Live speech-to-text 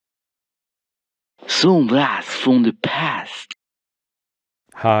Some blast from the past.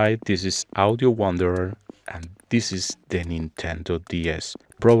 Hi, this is AudioWanderer, and this is the Nintendo DS.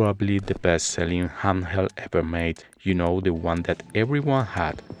 Probably the best-selling handheld ever made. You know, the one that everyone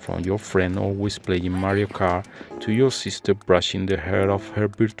had, from your friend always playing Mario Kart, to your sister brushing the hair of her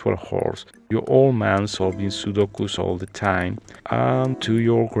virtual horse, your old man solving sudokus all the time, and to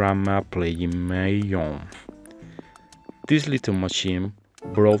your grandma playing Mahjong. This little machine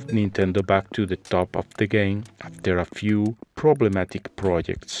brought Nintendo back to the top of the game after a few problematic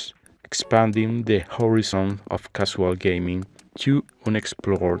projects, expanding the horizon of casual gaming to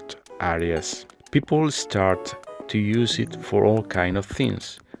unexplored areas. People start to use it for all kinds of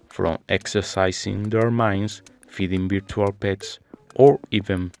things, from exercising their minds, feeding virtual pets, or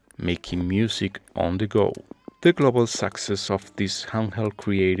even making music on the go. The global success of this handheld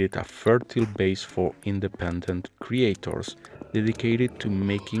created a fertile base for independent creators dedicated to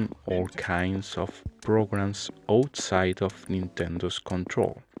making all kinds of programs outside of Nintendo's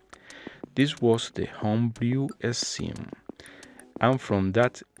control. This was the homebrew scene, and from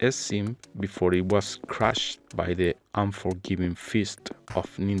that scene, before it was crushed by the unforgiving fist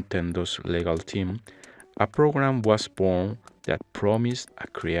of Nintendo's legal team, a program was born that promised a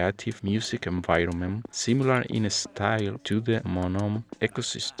creative music environment similar in style to the Monom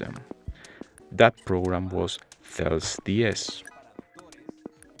ecosystem. That program was CellsDS.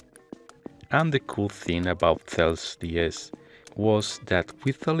 And the cool thing about CellsDS was that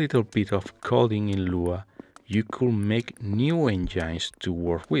with a little bit of coding in Lua, you could make new engines to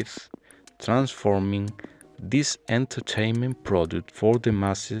work with, transforming this entertainment product for the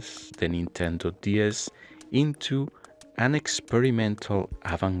masses, the Nintendo DS, into an experimental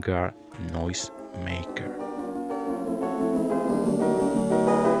avant-garde noise maker.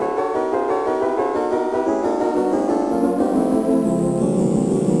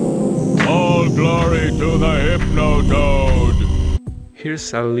 All glory to the Hypnotoad!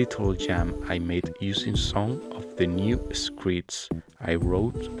 Here's a little jam I made using some of the new scripts I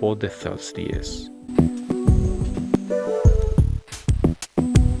wrote for the CellsDS.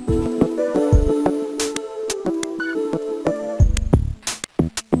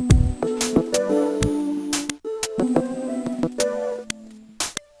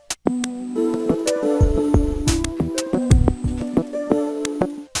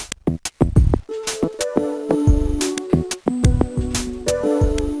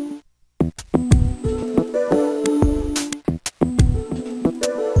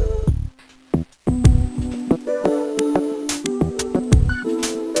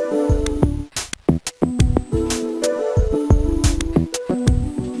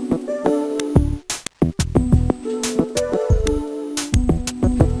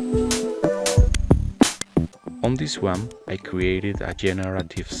 On this one, I created a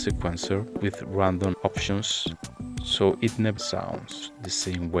generative sequencer with random options, so it never sounds the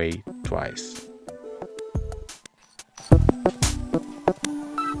same way twice.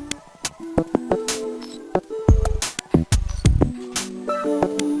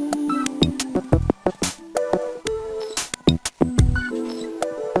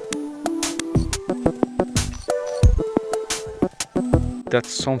 That's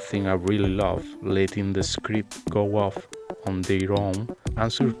something I really love, letting the script go off on their own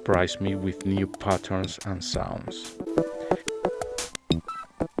and surprise me with new patterns and sounds.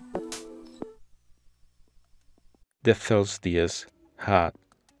 The CellsDS had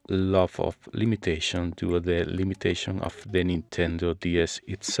a lot of limitations due to the limitation of the Nintendo DS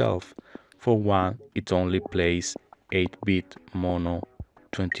itself. For one, it only plays 8-bit mono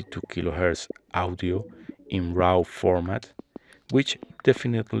 22 kHz audio in RAW format, which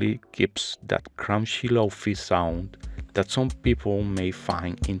definitely gives that crunchy lo-fi sound that some people may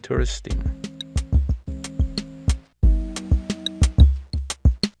find interesting.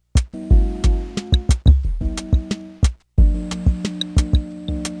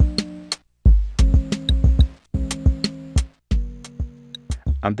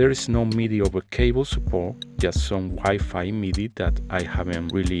 And there is no MIDI over cable support, just some Wi-Fi MIDI that I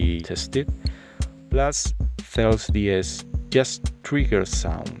haven't really tested. Plus, CellsDS just trigger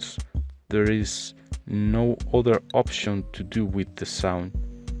sounds. There is no other option to do with the sound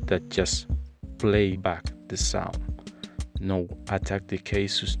that just play back the sound. No attack, decay,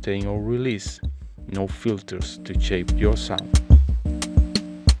 sustain or release. No filters to shape your sound.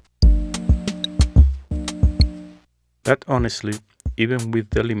 But honestly, even with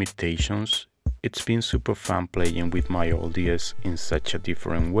the limitations, it's been super fun playing with my old DS in such a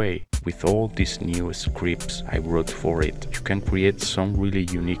different way. With all these new scripts I wrote for it, you can create some really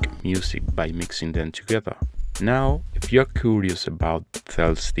unique music by mixing them together. Now, if you're curious about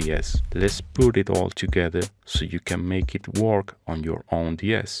CellsDS, let's put it all together so you can make it work on your own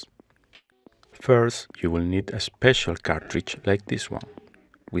DS. First, you will need a special cartridge like this one,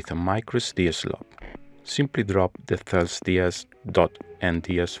 with a microSD slot. Simply drop the CellsDS.nds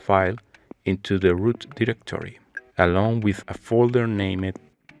file into the root directory, along with a folder named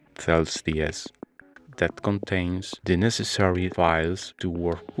CellsDS that contains the necessary files to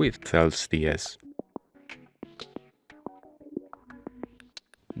work with CellsDS.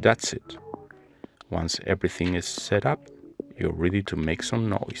 That's it. Once everything is set up, you're ready to make some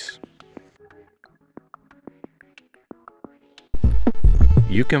noise.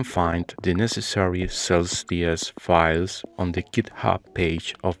 You can find the necessary CellsDS files on the GitHub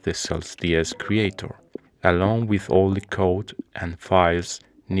page of the CellsDS creator, along with all the code and files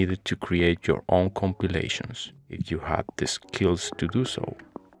needed to create your own compilations, if you have the skills to do so.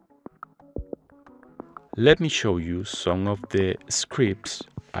 Let me show you some of the scripts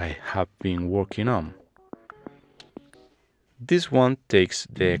I have been working on. This one takes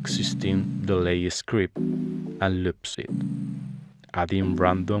the existing delay script and loops it, adding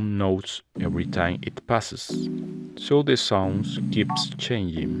random notes every time it passes, so the sound keeps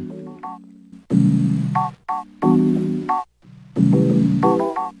changing.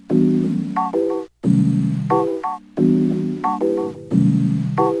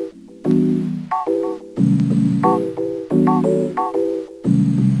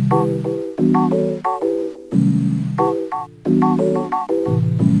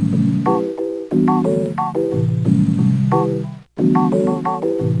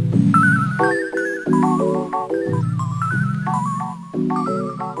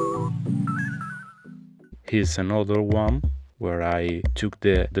 Here's another one where I took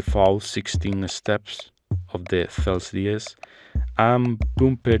the default 16 steps of the CellsDS and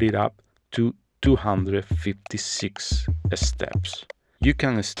bumped it up to 256 steps. You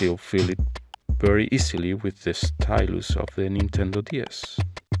can still feel it very easily with the stylus of the Nintendo DS.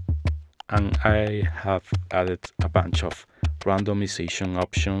 And I have added a bunch of randomization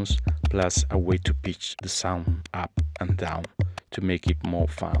options plus a way to pitch the sound up and down to make it more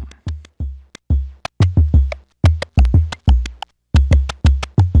fun.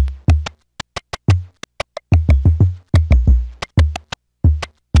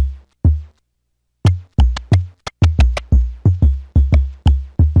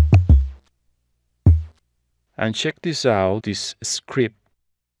 And check this out, this script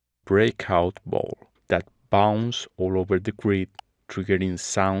Breakout ball that bounces all over the grid, triggering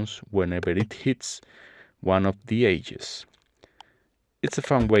sounds whenever it hits one of the edges. It's a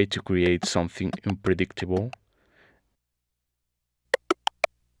fun way to create something unpredictable.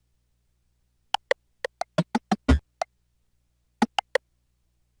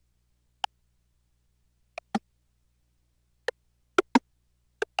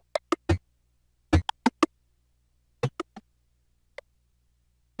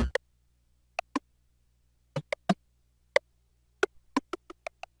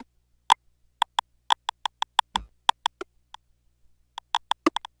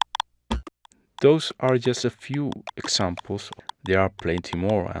 Those are just a few examples. There are plenty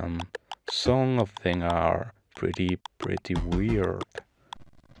more, and some of them are pretty weird.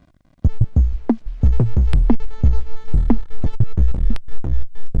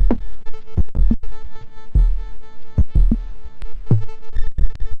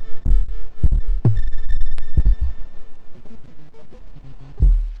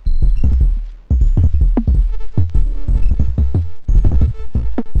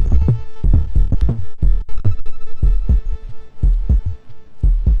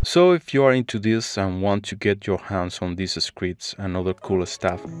 So if you are into this and want to get your hands on these scripts and other cool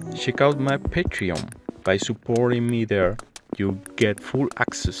stuff, check out my Patreon. By supporting me there, you get full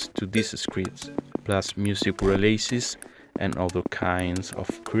access to these scripts, plus music releases and other kinds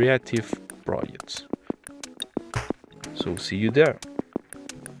of creative projects. So see you there.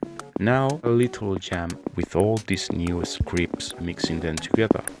 Now a little jam with all these new scripts, mixing them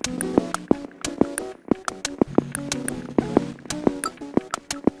together.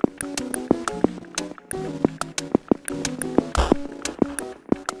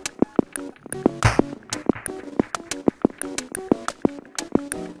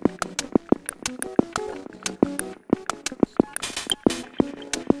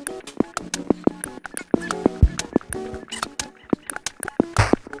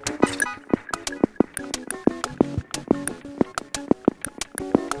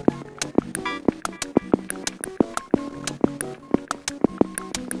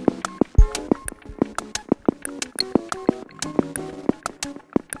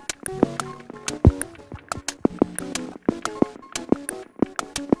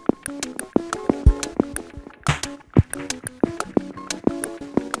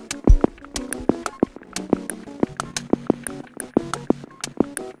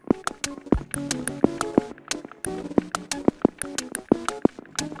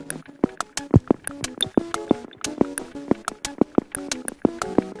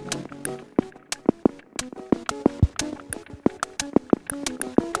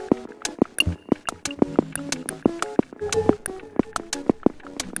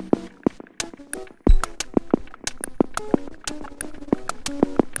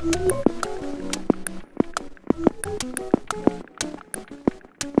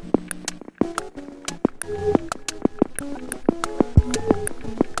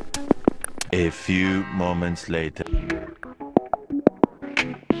 A few moments later.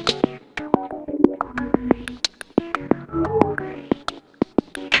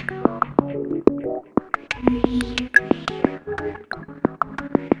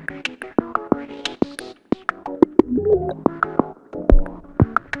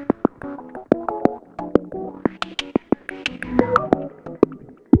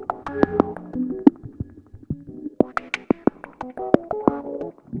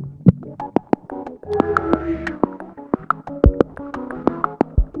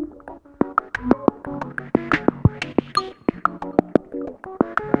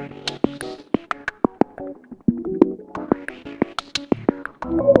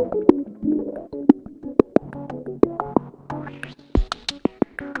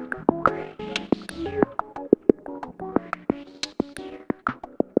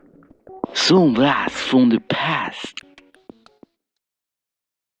 Some blast from the past.